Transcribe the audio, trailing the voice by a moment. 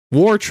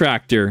War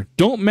Tractor.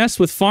 Don't mess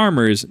with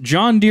farmers.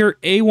 John Deere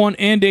A1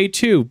 and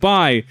A2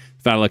 by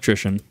Fat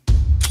Electrician.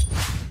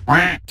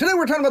 Today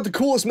we're talking about the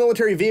coolest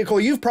military vehicle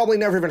you've probably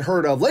never even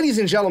heard of. Ladies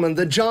and gentlemen,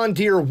 the John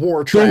Deere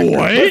War Tractor.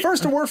 But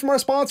first, a word from our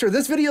sponsor.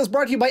 This video is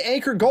brought to you by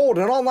Anchor Gold,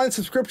 an online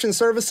subscription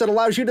service that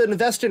allows you to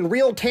invest in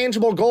real,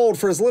 tangible gold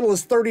for as little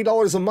as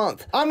 $30 a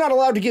month. I'm not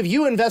allowed to give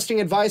you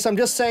investing advice. I'm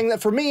just saying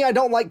that for me, I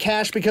don't like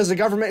cash because the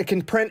government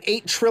can print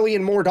 $8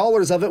 trillion more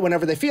of it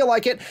whenever they feel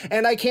like it,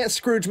 and I can't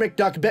Scrooge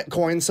McDuck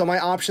Bitcoin, so my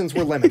options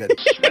were limited.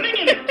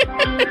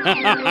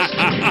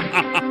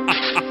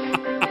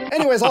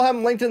 Anyways, I'll have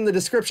them linked in the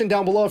description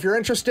down below if you're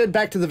interested.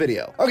 Back to the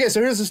video. Okay,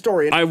 so here's the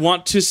story. I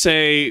want to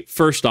say,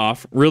 first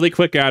off, really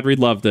quick ad read,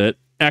 loved it.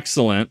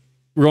 Excellent.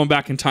 We're going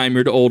back in time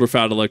here to older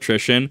Fat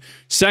Electrician.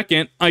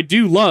 Second, I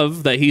do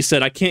love that he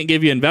said, I can't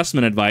give you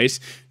investment advice.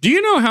 Do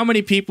you know how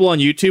many people on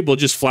YouTube will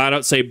just flat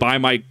out say, buy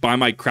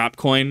my crap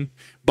coin,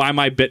 buy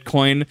my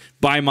Bitcoin,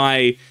 buy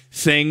my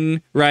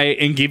thing, right,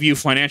 and give you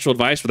financial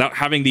advice without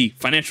having the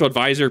financial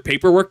advisor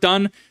paperwork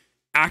done?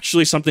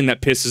 Actually something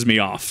that pisses me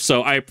off.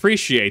 So I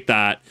appreciate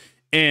that.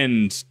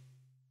 And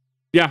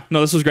yeah,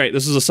 no, this was great.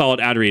 This is a solid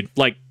ad read,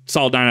 like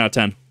solid 9 out of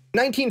 10.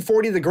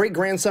 1940, the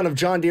great-grandson of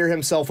John Deere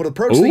himself would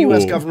approach the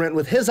U.S. government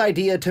with his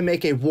idea to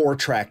make a war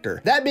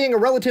tractor. That being a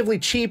relatively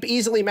cheap,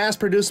 easily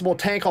mass-producible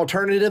tank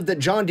alternative that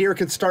John Deere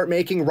could start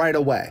making right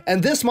away.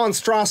 And this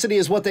monstrosity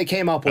is what they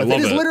came up with.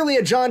 It is literally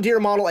a John Deere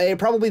Model A,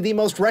 probably the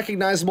most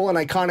recognizable and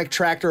iconic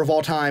tractor of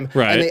all time.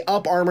 Right. And they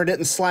up-armored it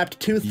and slapped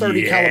two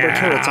 30 caliber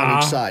turrets on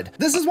each side.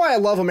 This is why I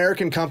love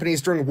American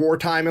companies during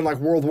wartime and like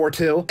World War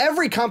II.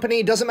 Every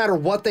company, doesn't matter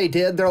what they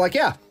did, they're like,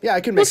 yeah,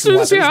 I can make some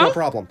weapons, no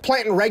problem.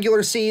 Planting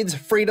regular seeds,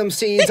 freedom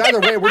seeds,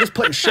 either way, we're just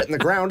putting shit in the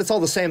ground. It's all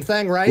the same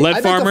thing, right?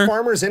 I think the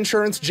farmer's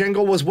insurance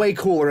jingle was way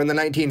cooler in the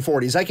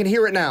 1940s. I can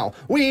hear it now.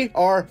 We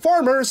are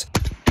farmers.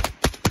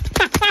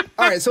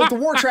 All right, so if the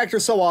war tractor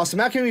is so awesome,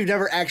 how come you've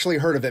never actually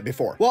heard of it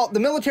before? Well,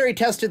 the military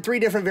tested 3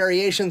 different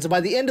variations, and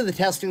by the end of the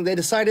testing, they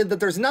decided that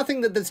there's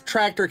nothing that this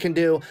tractor can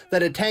do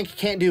that a tank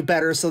can't do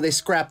better, so they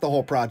scrapped the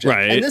whole project.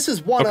 Right. And this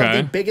is one of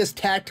the biggest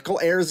tactical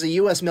errors the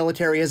U.S.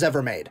 military has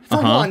ever made.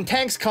 For one,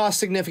 tanks cost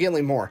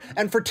significantly more.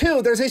 And for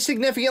 2, there's a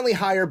significantly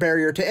higher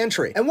barrier to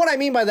entry. And what I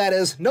mean by that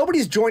is,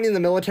 nobody's joining the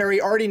military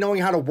already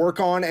knowing how to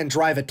work on and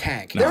drive a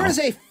tank. There is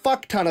a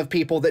fuck ton of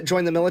people that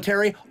join the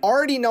military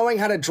already knowing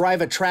how to drive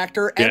a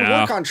tractor and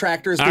work on tractors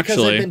because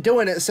they've been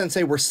doing it since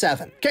they were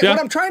 7. Okay, what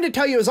I'm trying to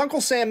tell you is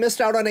Uncle Sam missed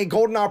out on a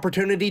golden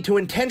opportunity to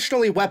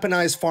intentionally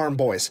weaponize farm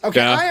boys.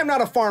 Okay, I am not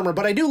a farmer,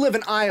 but I do live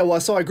in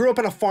Iowa, so I grew up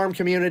in a farm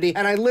community,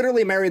 and I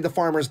literally married the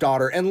farmer's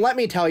daughter. And let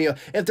me tell you,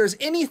 if there's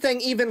anything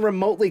even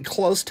remotely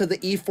close to the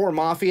E4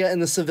 Mafia in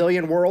the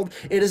civilian world,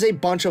 it is a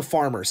bunch of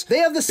farmers. They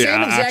have the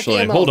same exact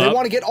MO. They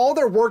want to get all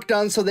their work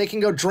done so they can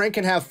go drink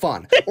and have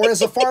fun. Or as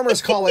the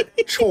farmers call it,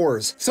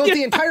 chores. So if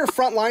the entire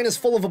front line is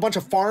full of a bunch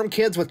of farm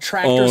kids with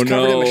tractors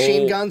covered in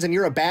machine guns and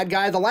you're a bad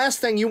guy, the last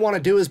thing you want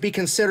to do is be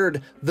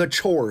considered the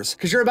chores,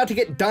 because you're about to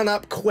get done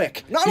up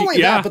quick. Not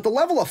only that, but the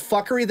level of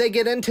fuckery they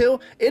get into,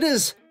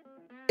 it's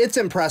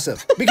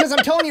impressive. Because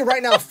I'm telling you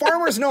right now,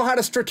 farmers know how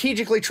to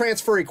strategically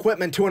transfer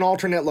equipment to an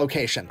alternate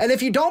location. And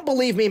if you don't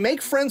believe me,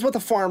 make friends with a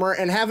farmer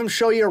and have him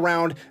show you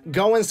around,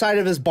 go inside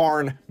of his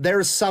barn.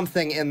 There's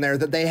something in there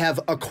that they have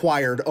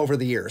acquired over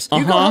the years.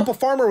 You go help a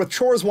farmer with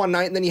chores one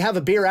night and then you have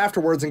a beer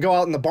afterwards and go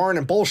out in the barn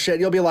and bullshit,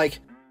 you'll be like,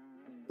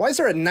 why is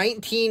there a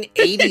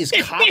 1980s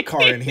cop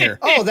car in here?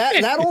 Oh,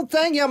 that old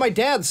thing? Yeah, my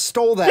dad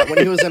stole that when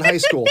he was in high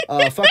school.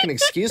 Fucking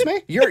excuse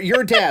me?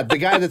 Your dad, the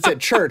guy that's at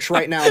church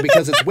right now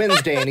because it's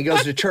Wednesday and he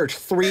goes to church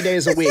 3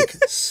 days a week,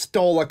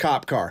 stole a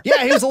cop car.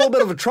 Yeah, he was a little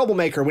bit of a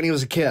troublemaker when he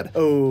was a kid.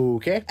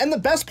 Okay. And the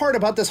best part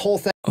about this whole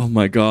thing— oh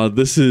my God,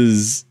 this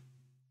is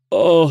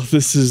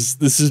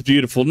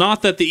beautiful.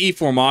 Not that the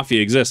E4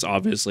 Mafia exists,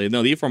 obviously.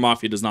 No, the E4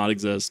 Mafia does not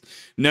exist.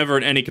 Never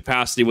in any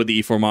capacity would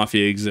the E4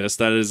 Mafia exist.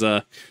 That is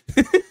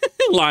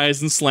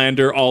lies and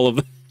slander, all of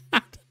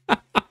that.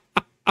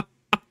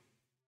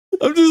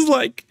 I'm just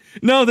like,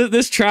 no,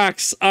 this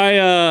tracks.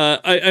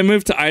 I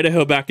moved to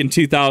Idaho back in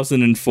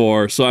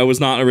 2004, so I was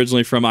not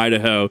originally from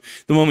Idaho.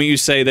 The moment you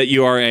say that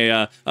you are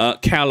a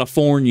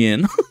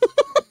Californian,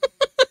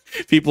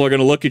 people are going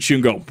to look at you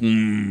and go,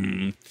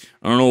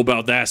 I don't know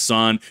about that,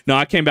 son. No,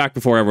 I came back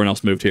before everyone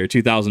else moved here.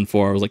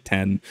 2004, I was like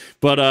 10.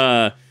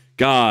 But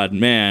God,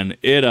 man,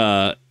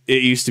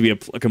 it used to be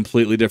a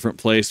completely different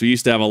place. We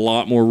used to have a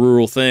lot more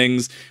rural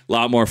things, a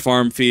lot more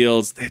farm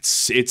fields.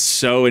 It's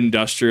so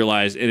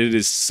industrialized, and it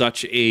is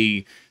such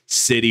a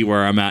city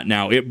where I'm at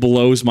now. It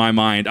blows my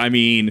mind. I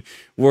mean,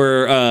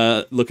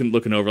 we're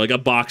looking over like a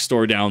box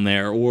store down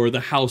there, or the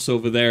house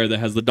over there that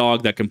has the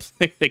dog that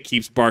that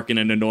keeps barking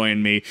and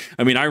annoying me.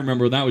 I mean, I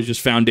remember that was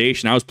just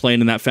Foundation. I was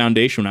playing in that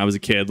Foundation when I was a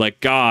kid.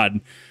 Like,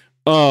 God,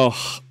 oh,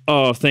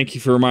 thank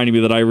you for reminding me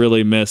that I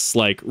really miss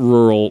like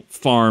rural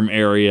farm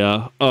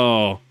area.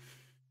 Oh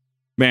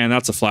man,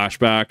 that's a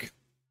flashback.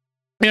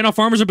 Yeah, no,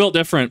 farmers are built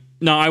different.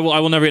 No, I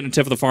will never get in a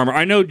tiff with a farmer.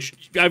 I know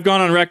I've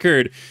gone on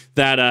record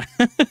that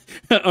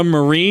a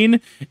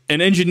Marine, an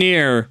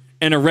engineer,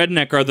 and a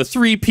redneck are the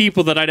three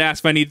people that I'd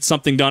ask if I needed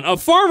something done. A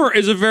farmer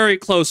is a very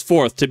close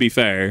fourth, to be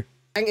fair.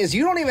 Is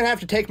you don't even have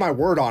to take my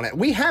word on it.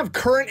 We have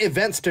current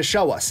events to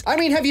show us. I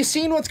mean, have you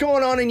seen what's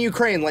going on in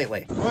Ukraine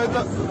lately?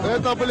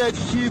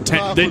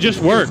 They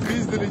just work.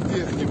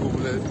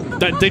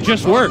 They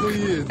just work.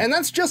 And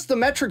that's just the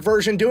metric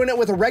version doing it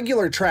with a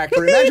regular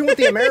tractor. Imagine what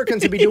the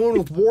Americans would be doing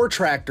with war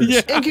tractors.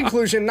 Yeah. In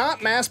conclusion,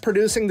 not mass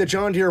producing the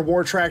John Deere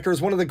war tractor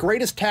is one of the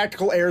greatest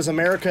tactical errors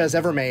America has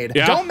ever made.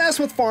 Yeah. Don't mess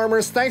with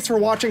farmers. Thanks for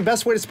watching.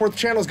 Best way to support the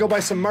channel is go buy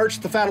some merch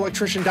at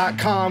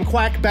thefatelectrician.com.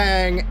 Quack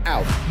bang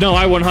out. No,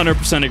 I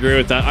 100% agree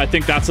with that. I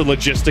think that's a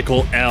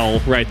logistical L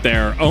right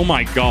there. Oh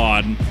my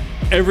God.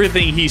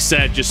 Everything he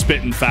said just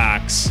spitting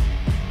facts.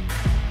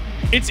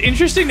 It's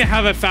interesting to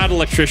have a Fat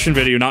Electrician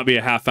video not be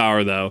a half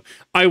hour, though.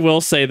 I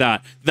will say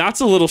that. That's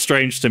a little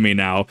strange to me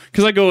now,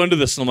 because I go into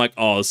this and I'm like,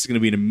 oh, this is going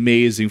to be an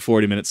amazing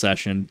 40-minute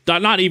session.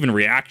 Not even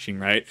reaction,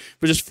 right?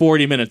 But just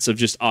 40 minutes of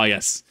just, oh,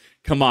 yes.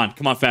 Come on,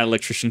 Fat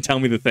Electrician, tell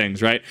me the things,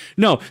 right?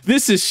 No,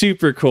 this is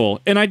super cool.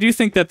 And I do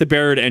think that the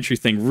barrier to entry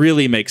thing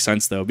really makes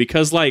sense, though,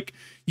 because, like,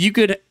 you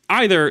could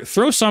either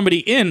throw somebody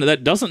in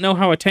that doesn't know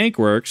how a tank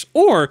works,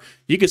 or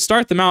you could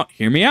start them out,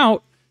 hear me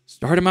out,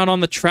 start them out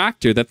on the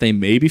tractor that they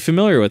may be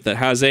familiar with that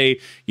has a,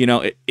 you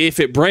know, if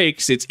it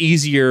breaks, it's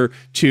easier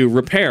to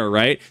repair,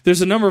 right?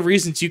 There's a number of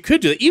reasons you could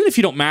do that. Even if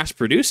you don't mass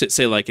produce it,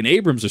 say like an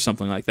Abrams or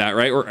something like that,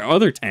 right? Or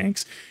other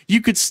tanks,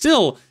 you could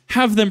still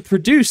have them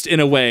produced in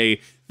a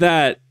way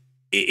that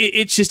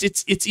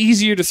it's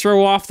easier to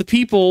throw off the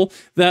people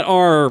that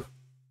are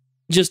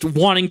just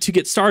wanting to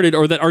get started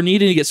or that are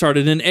needing to get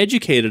started and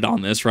educated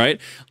on this,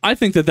 right? I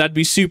think that that'd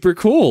be super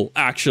cool,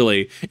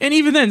 actually. And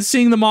even then,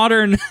 seeing the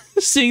modern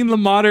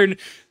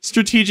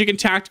strategic and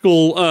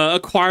tactical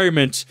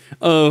acquirement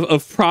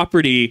of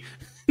property,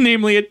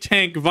 namely a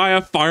tank via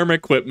farm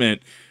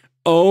equipment.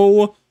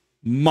 Oh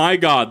my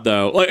God,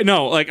 though.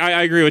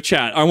 I agree with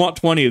chat. I want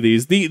 20 of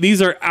these.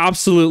 These are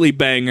absolutely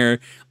banger.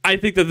 I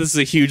think that this is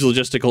a huge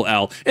logistical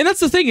L. And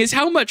that's the thing, is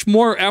how much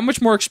more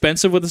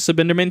expensive would this have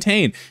been to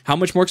maintain? How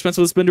much more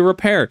expensive would this have been to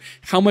repair?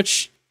 How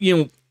much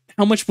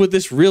would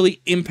this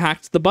really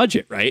impact the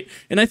budget, right?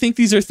 And I think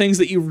these are things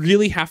that you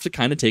really have to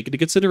kind of take into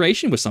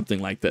consideration with something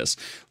like this.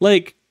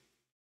 Like,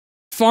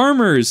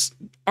 farmers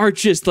are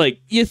just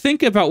like, you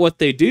think about what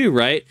they do,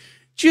 right?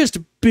 Just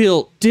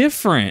built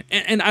different.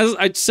 And as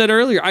I said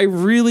earlier, I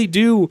really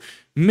do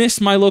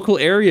miss my local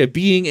area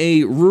being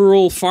a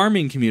rural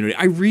farming community.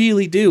 I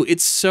really do.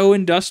 It's so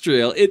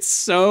industrial. It's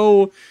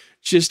so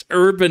just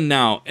urban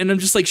now. And I'm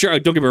just like, sure,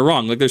 don't get me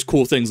wrong. Like, there's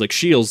cool things like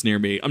Shields near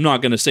me. I'm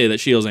not going to say that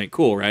Shields ain't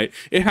cool, right?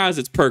 It has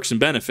its perks and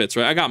benefits,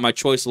 right? I got my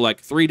choice of like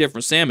 3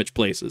 different sandwich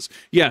places.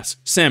 Yes,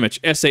 sandwich,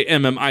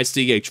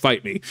 S-A-M-M-I-C-H,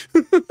 fight me.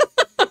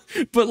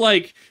 But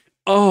like,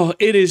 oh,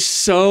 it is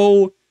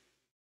so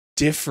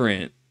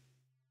different.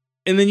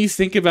 And then you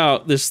think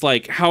about this,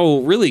 like, how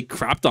really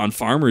crapped on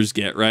farmers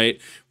get,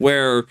 right?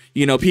 Where,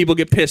 you know, people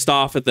get pissed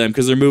off at them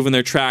because they're moving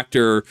their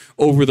tractor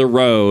over the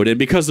road. And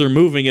because they're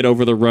moving it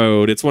over the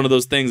road, it's one of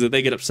those things that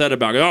they get upset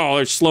about. Oh,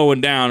 they're slowing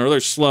down or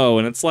they're slow.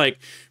 And it's like,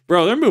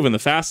 bro, they're moving the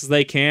fastest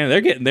they can. They're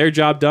getting their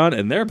job done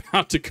and they're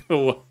about to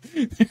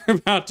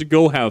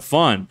go have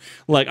fun.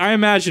 Like, I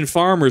imagine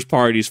farmers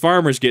parties,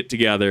 farmers get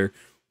together.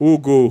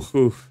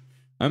 Ooh.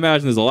 I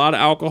imagine there's a lot of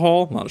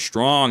alcohol, a lot of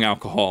strong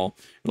alcohol,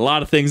 and a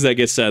lot of things that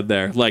get said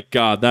there. Like,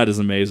 God, that is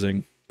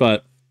amazing.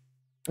 But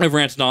I've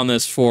ranted on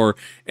this for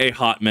a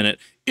hot minute.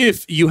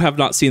 If you have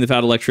not seen the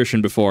Fat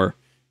Electrician before,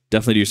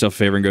 definitely do yourself a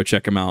favor and go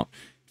check him out.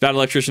 Fat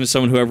Electrician is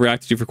someone who I've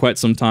reacted to for quite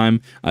some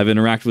time. I've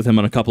interacted with him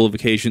on a couple of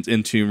occasions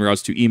in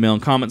regards to email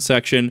and comment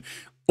section.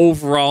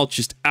 Overall,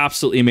 just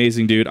absolutely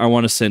amazing dude. I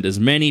want to send as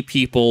many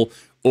people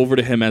over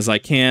to him as I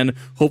can.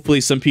 Hopefully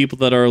some people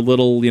that are a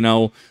little,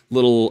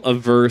 little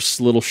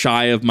averse, little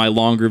shy of my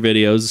longer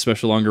videos,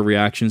 especially longer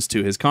reactions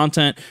to his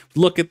content,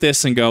 look at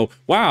this and go,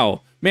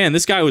 wow, man,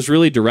 this guy was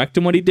really direct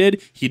in what he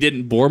did. He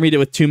didn't bore me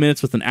with 2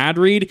 minutes with an ad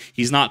read.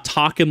 He's not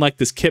talking like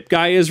this Kip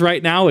guy is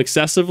right now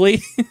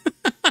excessively.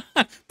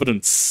 But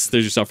there's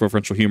your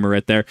self-referential humor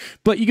right there.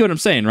 But you get what I'm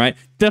saying, right?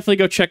 Definitely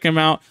go check him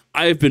out.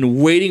 I've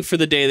been waiting for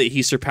the day that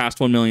he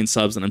surpassed 1 million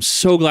subs, and I'm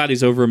so glad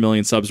he's over 1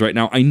 million subs right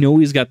now. I know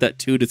he's got that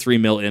 2 to 3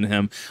 mil in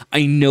him.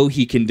 I know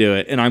he can do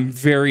it, and I'm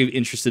very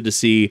interested to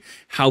see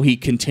how he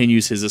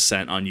continues his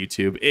ascent on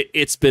YouTube.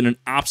 It's been an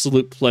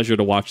absolute pleasure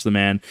to watch the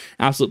man,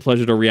 absolute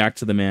pleasure to react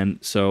to the man.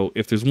 So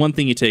if there's one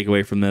thing you take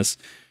away from this,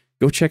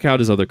 go check out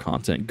his other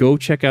content. Go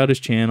check out his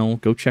channel.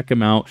 Go check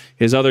him out.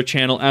 His other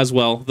channel as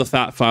well, The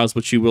Fat Files,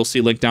 which you will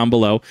see linked down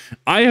below.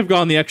 I have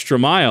gone the extra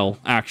mile,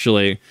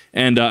 actually,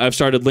 and I've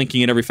started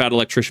linking in every Fat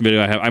Electrician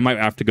video I have. I might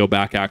have to go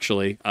back,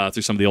 actually,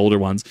 through some of the older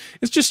ones.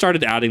 It's just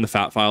started adding the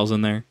Fat Files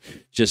in there.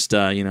 Just,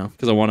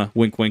 because I want to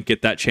wink,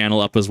 get that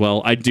channel up as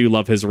well. I do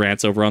love his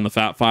rants over on the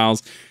Fat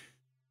Files.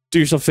 Do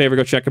yourself a favor.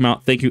 Go check him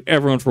out. Thank you,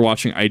 everyone, for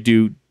watching. I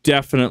do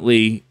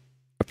definitely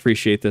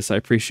appreciate this. I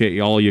appreciate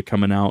all you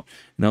coming out,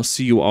 and I'll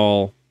see you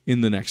all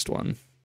in the next one.